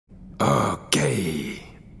Okay.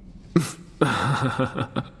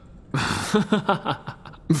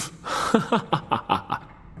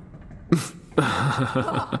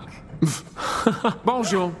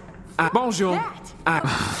 Bonjour. Bonjour.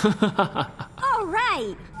 All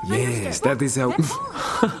right. Yes, that is how.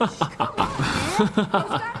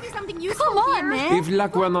 Come on, man. If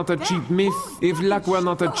luck were not a cheap myth, if luck were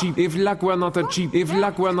not a cheap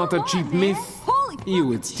myth, you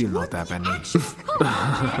would still not have any.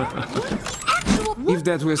 If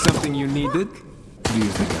that were something you needed, do you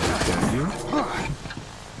think I would tell you?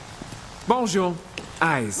 Bonjour.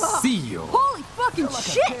 I see you. Holy fucking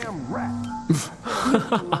shit!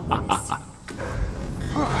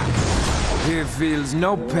 He feels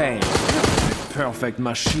no pain. Perfect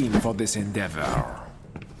machine for this endeavor.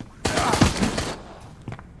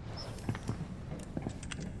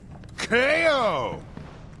 KO!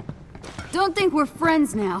 Don't think we're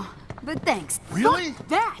friends now, but thanks. Really? Fuck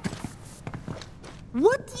that!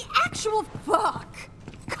 What the actual fuck?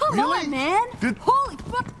 Come Really? on, man! Holy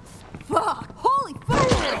fuck! Fuck! Holy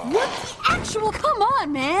fuck! What the actual? Come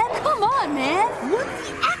on, man! Come on, man! What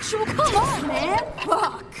the actual? Come on, man!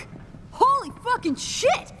 Fuck! Holy fucking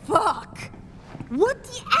shit! Fuck! What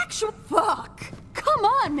the actual? Fuck! Come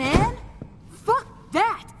on, man! Fuck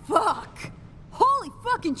that! Fuck! Holy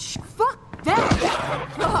fucking fuck that!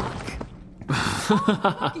 Fuck!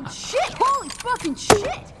 Holy fucking shit! Holy fucking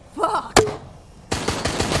shit! Fuck!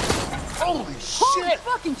 Holy Holy shit!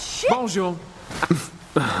 fucking shit! Bonjour.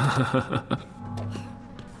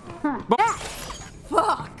 That!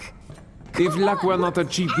 Fuck! If luck were not a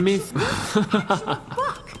cheap myth,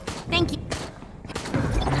 Fuck! Thank you.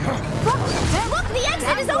 Fuck that! Look, the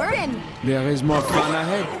exit is open! there is more fun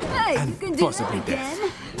ahead. Hey, And you can do possibly that death.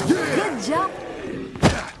 again. Good job.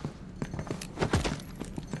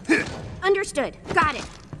 Understood. Got it.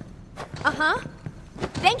 Uh-huh.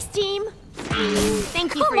 Thanks, team.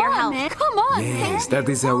 Thank you Come for your on, help. man. Come on, Yes, man. that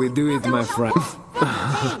is how we do it, my friend.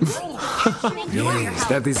 Thank you for your Yes, help.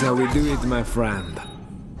 that is how we do it, my friend.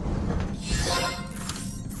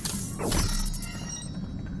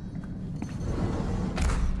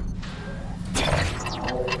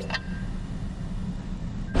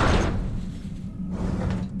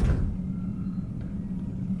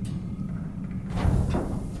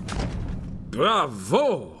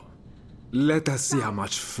 Bravo! Let us see how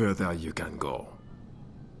much further you can go.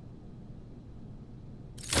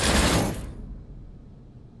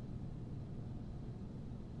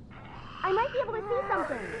 I might be able to see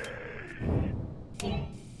something.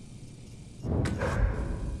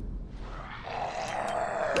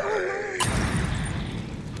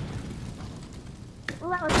 Well,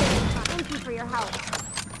 that was very fun. Thank you for your help.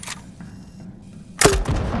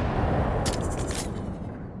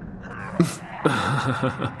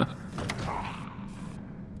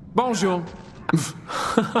 Bonjour.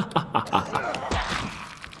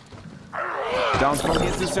 Don't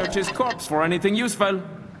forget to search his corpse for anything useful.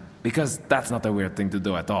 Because that's not a weird thing to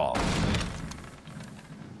do at all.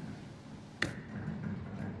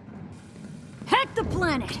 Hack the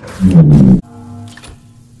planet.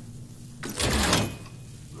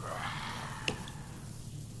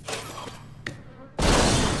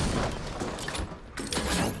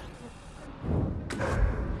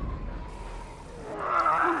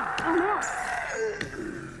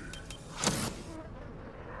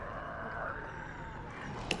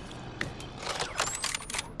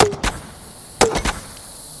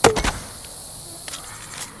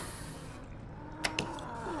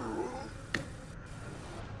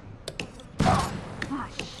 Ah,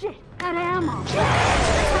 shit. That ammo.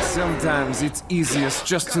 Sometimes it's easiest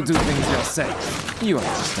just to do things yourself. You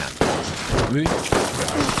understand. Oui?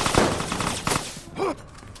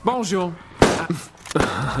 Bonjour.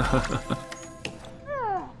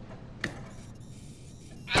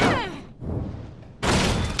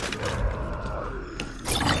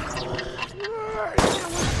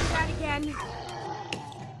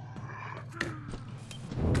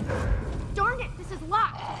 Darn it, this is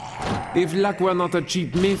locked. If luck were not a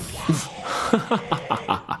cheap myth.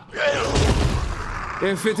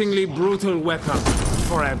 A fittingly brutal weapon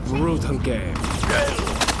for a brutal game.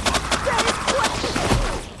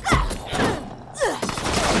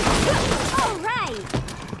 All right.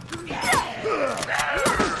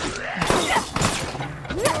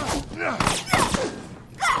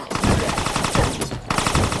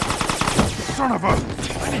 Son of a...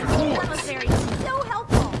 That was very so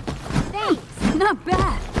helpful. Thanks. Not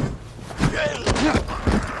bad.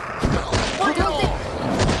 I don't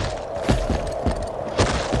think...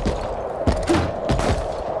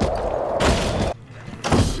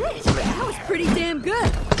 Shit, that was pretty damn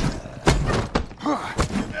good.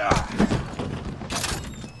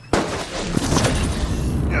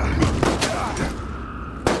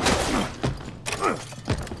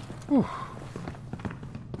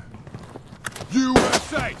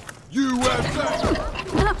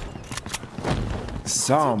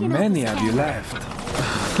 So many of you left.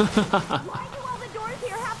 Why do all the doors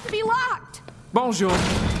here have to be locked? Bonjour.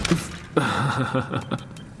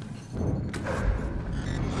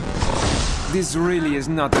 This really is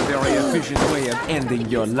not a very efficient way of ending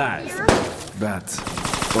your life. But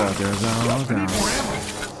orders are orders.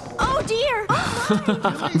 Oh dear!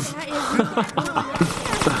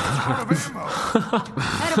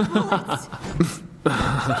 Out of bullets.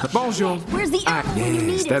 Bonjour. Where's the ammo when you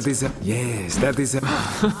Yes, need that it? is a... Yes, that is a...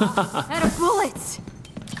 Out of bullets.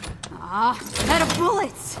 Out of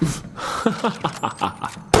bullets.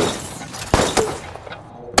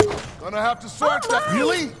 Gonna have to sort that.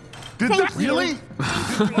 Really? Did Thank that you. really?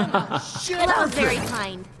 Shit, that was very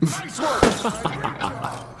kind. Nice work.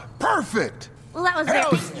 Perfect. Well, that was very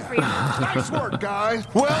thank you for your Nice work, guys.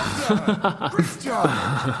 Well done. Great job.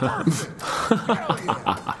 Perfect.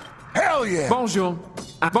 Hell yeah. Bonjour.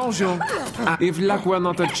 Bonjour. If luck were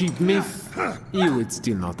not a cheap myth, you would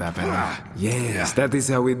still not happen. Yes, that is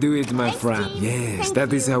how we do it, my Thanks, friend. team. Yes, Thank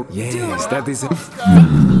that is you. how... Yes, that is how...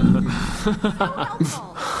 So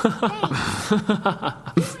helpful. Thanks.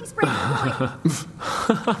 Healing spray deployed.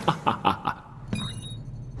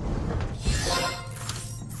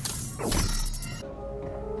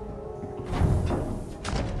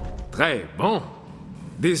 Très bon.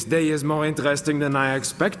 This day is more interesting than I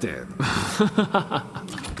expected.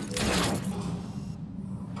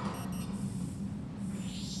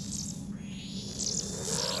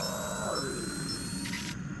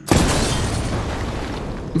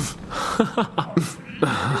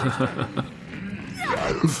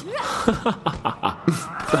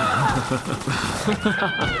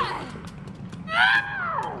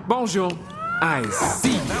 Bonjour. I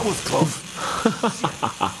see. That was close.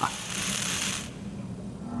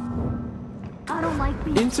 I don't like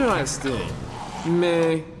being Interesting.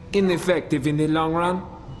 Mais ineffective in the long run.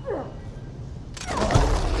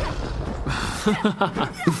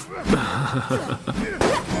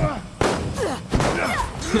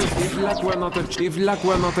 If luck were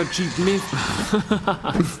not a cheap myth.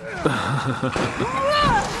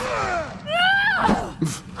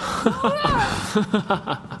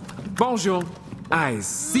 Bonjour. I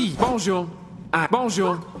see. Bonjour.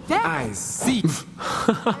 Bonjour. I see.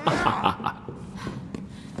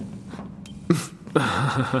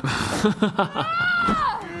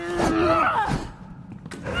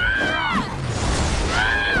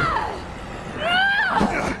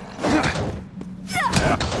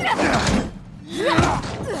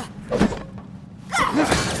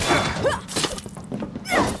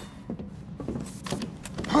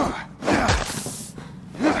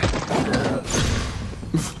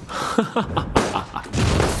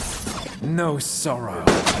 No sorrow,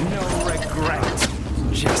 no regret,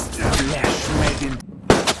 just flesh made in...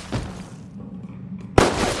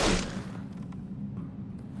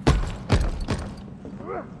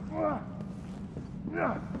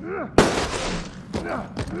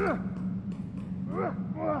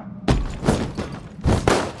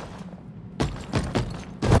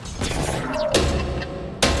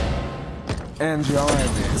 Enjoy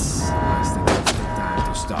this. Now's the perfect time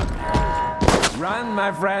to stop. Run,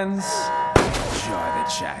 my friends. Enjoy the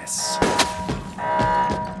chase.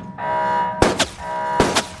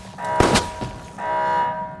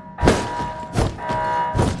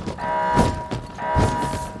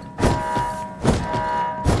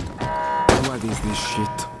 What is this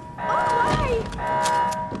shit? Alright!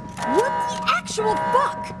 What the actual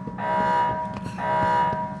fuck?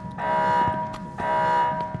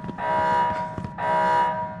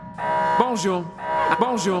 Bonjour.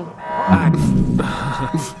 Bonjour.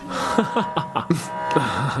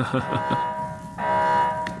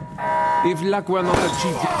 If luck were not a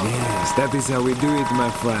cheap... Yes, that is how we do it, my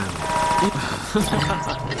friend.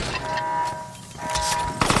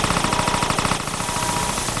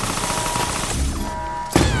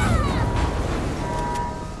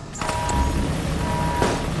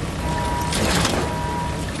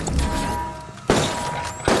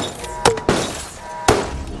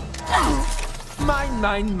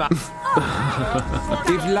 Mine.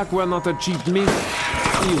 If luck were not a cheap myth,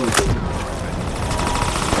 you would...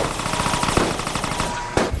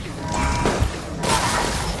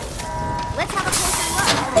 Let's have a closer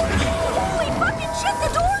look. Holy fucking shit, the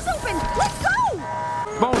door's open! Let's go!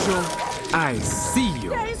 Bonjour. I see you.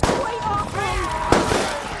 That is quite awful.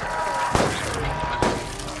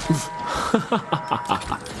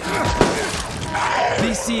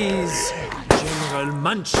 This is General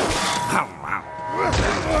Munch. How wow.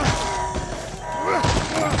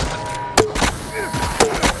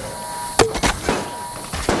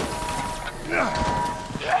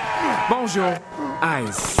 Bonjour.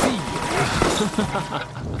 I see you.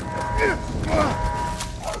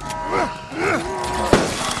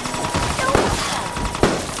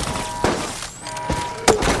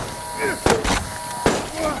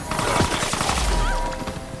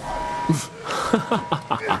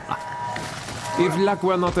 If luck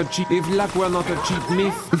were not a cheap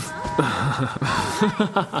myth.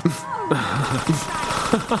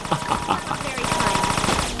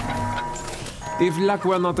 If luck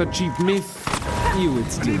were not a cheap myth, you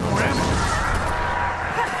would still grab it.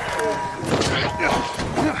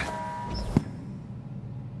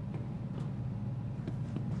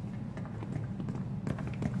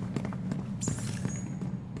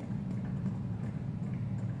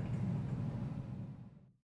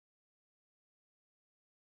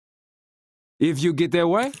 If you get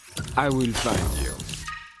away, I will find you.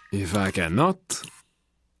 If I cannot,